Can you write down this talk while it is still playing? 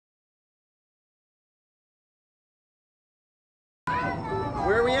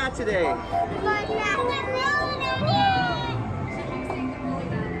got today?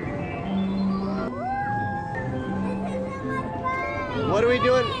 What are we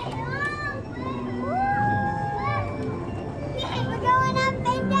doing? We're going up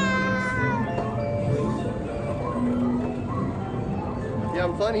and down. You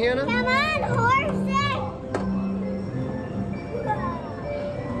having fun, Hannah? Come on, horses.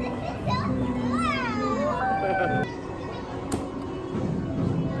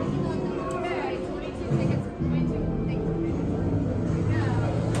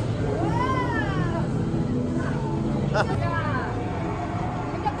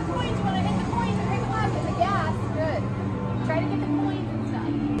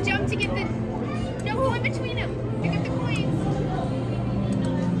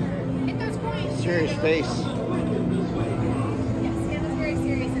 Serious face. Yes, Hannah's very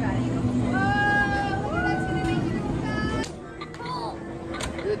serious about it. Oh, that's gonna make you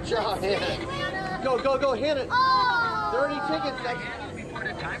Good job, Hannah. Go, go, go, Hannah. Oh. 30 tickets. That's...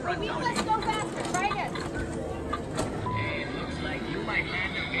 Let's go faster, right in. It looks like you might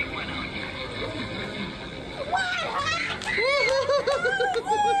hand a big one out here.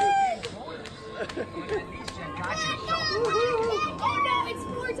 Oh no, it's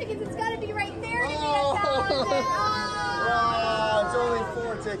 4 tickets. It's gotta be right there. Oh, it's only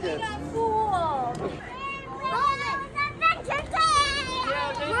 4 tickets. Fool.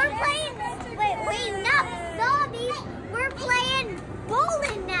 We're playing. Wait, not zombies. We're playing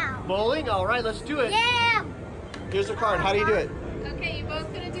bowling now. Bowling? All right, let's do it. Yeah. Here's the card. How do you do it? Okay, you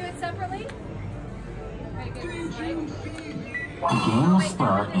both gonna do it separately? Very good. Game will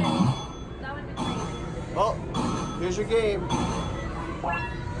start in That one didn't read. Oh, here's your game.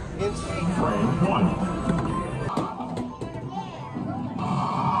 frame 1.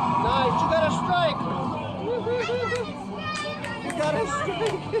 Nice, you got a strike. You got a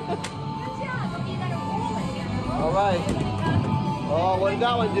strike. Good job. Okay, you gotta roll it, Hannah. All right. Oh, what did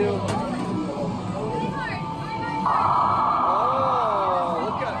that one do? Really hard. Oh,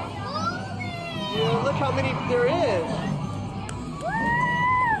 look at. Yeah, look how many there is.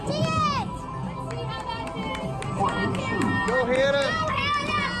 Did it. Let's see how that did. Good job, Hannah. Go, Hannah.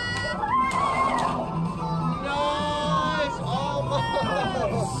 Oh, Nice.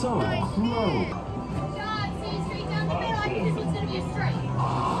 Almost. So close. Good job. See, straight down the middle. I think this one's gonna be a straight.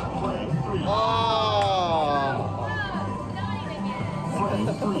 Oh. Nine again. Frame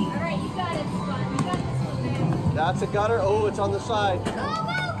 3. All right, you got it, Spun. You got this one, man. That's a gutter. Oh, it's on the side. Straight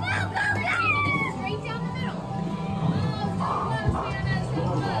down the middle. Oh, so close, Hannah. So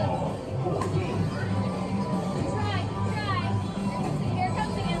close. Good try. Good try. Here it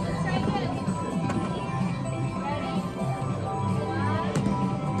comes again. Let's try again. Ready?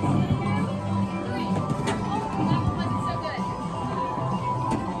 1, 2, 3. Oh, that one wasn't so good.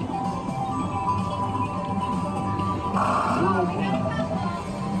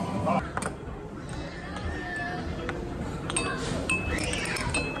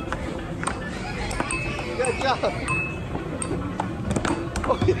 Good job.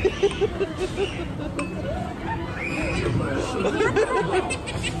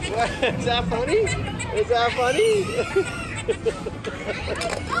 Is that funny? Is that funny?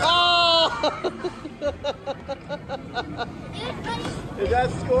 Oh! Is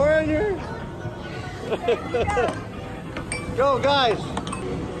that scoring your? Go, guys.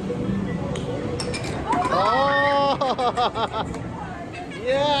 Oh!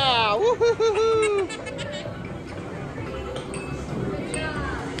 Yeah! Woo-hoo-hoo-hoo!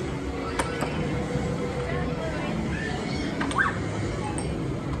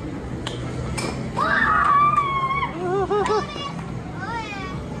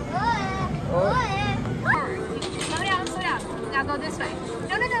 Slow down. Now go this way.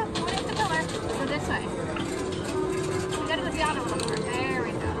 No. Go into the pillar. Go this way. You gotta go down a little more. There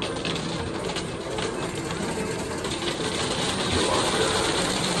we go.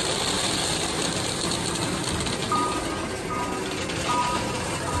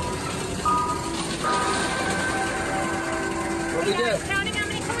 What we get? Counting how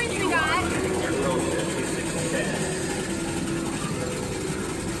many coins we got.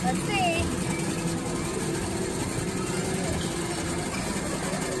 Let's see.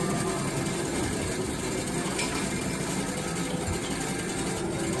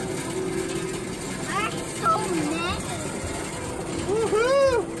 that's so many.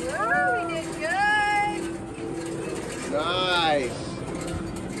 Woohoo! Oh, we did good. Nice.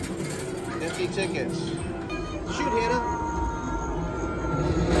 50 tickets. Shoot, Hannah.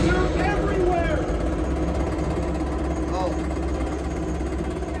 Oh.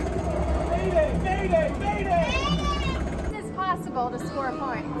 It's possible. goal to score a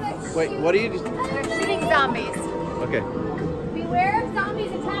point. Wait, what are you? They're shooting zombies. Okay. Beware of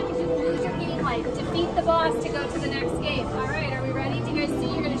zombies attack as you lose your game life. Defeat the boss to go to the next game. All right, are we ready? Do you guys see?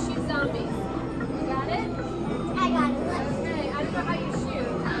 You're gonna shoot zombies. You got it? I got it. Okay, I don't know how you shoot.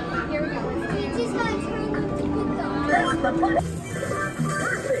 Here we go. We're just gonna turn them to the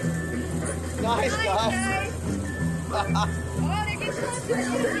Nice, Gus. Oh, they're getting close to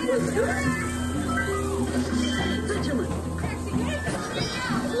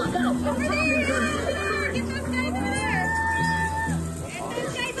Look out! Over there! Get those guys over there! And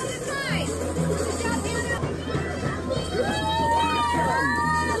those guys on the side! Good job, Hannah!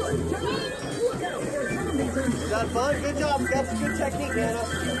 Is that fun? Good job. That's good technique, Hannah.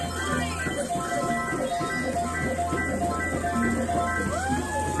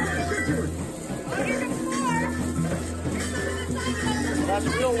 That's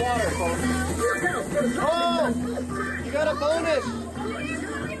real water, folks. Oh! You got a bonus!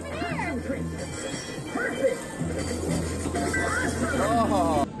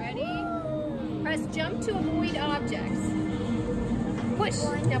 Oh. Ready? Press jump to avoid objects. Push.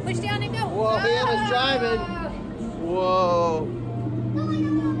 Now push down and go. Whoa, Hannah's driving. Whoa.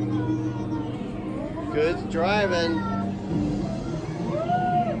 Good driving.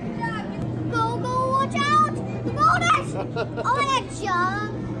 Go, watch out! The bonus! I wanna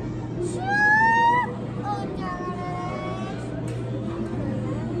jump. Oh,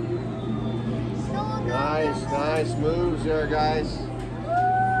 Nice moves there, guys.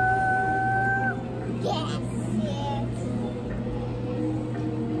 Yes.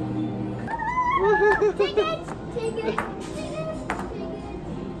 Tickets.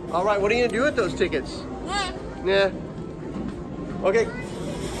 All right, what are you gonna do with those tickets? Yeah. Okay.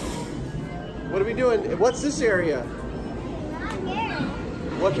 What are we doing? What's this area?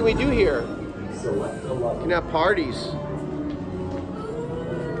 What can we do here? We can have parties.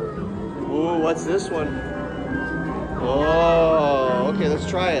 Ooh, what's this one? Oh, okay, let's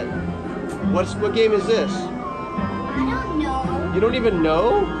try it. What game is this? I don't know. You don't even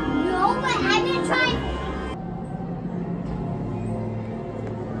know? No, but I'm gonna try.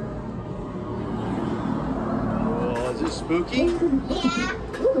 Oh, is this spooky? Yeah.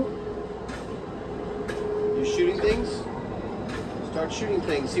 You shooting things? Start shooting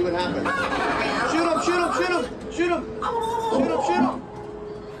things, see what happens. Shoot him, shoot him, shoot him, shoot him, shoot him, shoot him.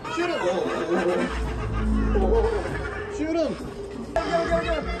 Shoot him! Shoot him! Go!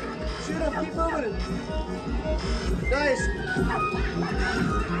 Shoot him! Keep moving! Nice!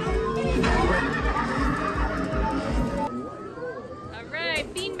 Alright,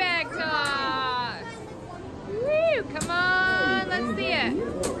 beanbag toss! Woo! Come on, let's see it.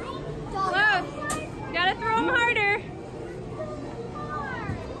 Close! You gotta throw them harder.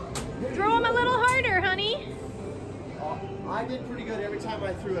 Throw them a little harder, honey. I did pretty good. Every time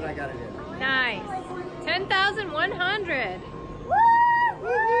I threw it, I got it in. Nice. 10,100.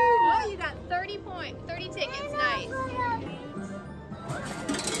 Oh, you got 30 tickets. Nice.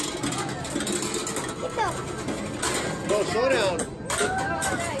 Go, slow down.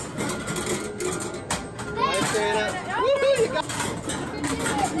 Nice, Dana. Woohoo, you got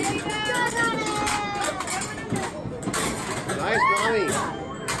There you go. Nice, Mommy.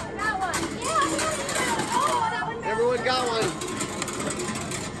 That one. Oh, that one. Everyone got one.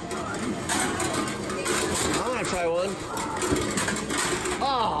 I'm gonna try one. Oh,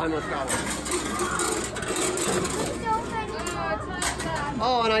 I almost got one.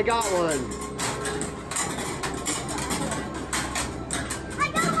 Oh, and I got one.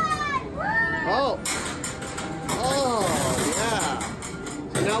 Oh. Oh, yeah.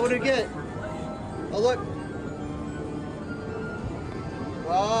 So now what do we get? Oh, look.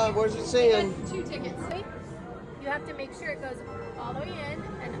 Where's it saying? 2 tickets. You have to make sure it goes all the way in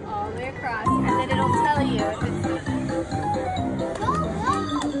and all the way across, and then it'll tell you if it's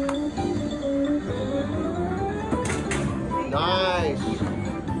Nice.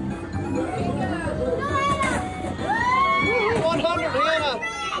 100, Hannah.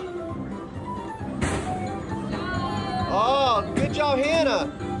 Oh, good job, Hannah.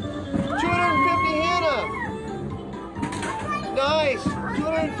 250, Hannah. Nice.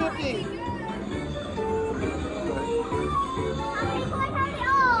 250.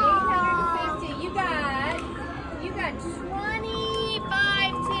 850. You got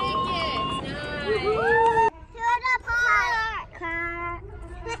 25 tickets.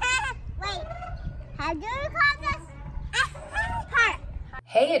 Nice. Wait, how do you call this? Heart.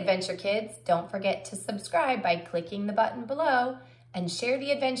 Hey Adventure Kids, don't forget to subscribe by clicking the button below and share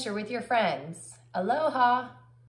the adventure with your friends. Aloha!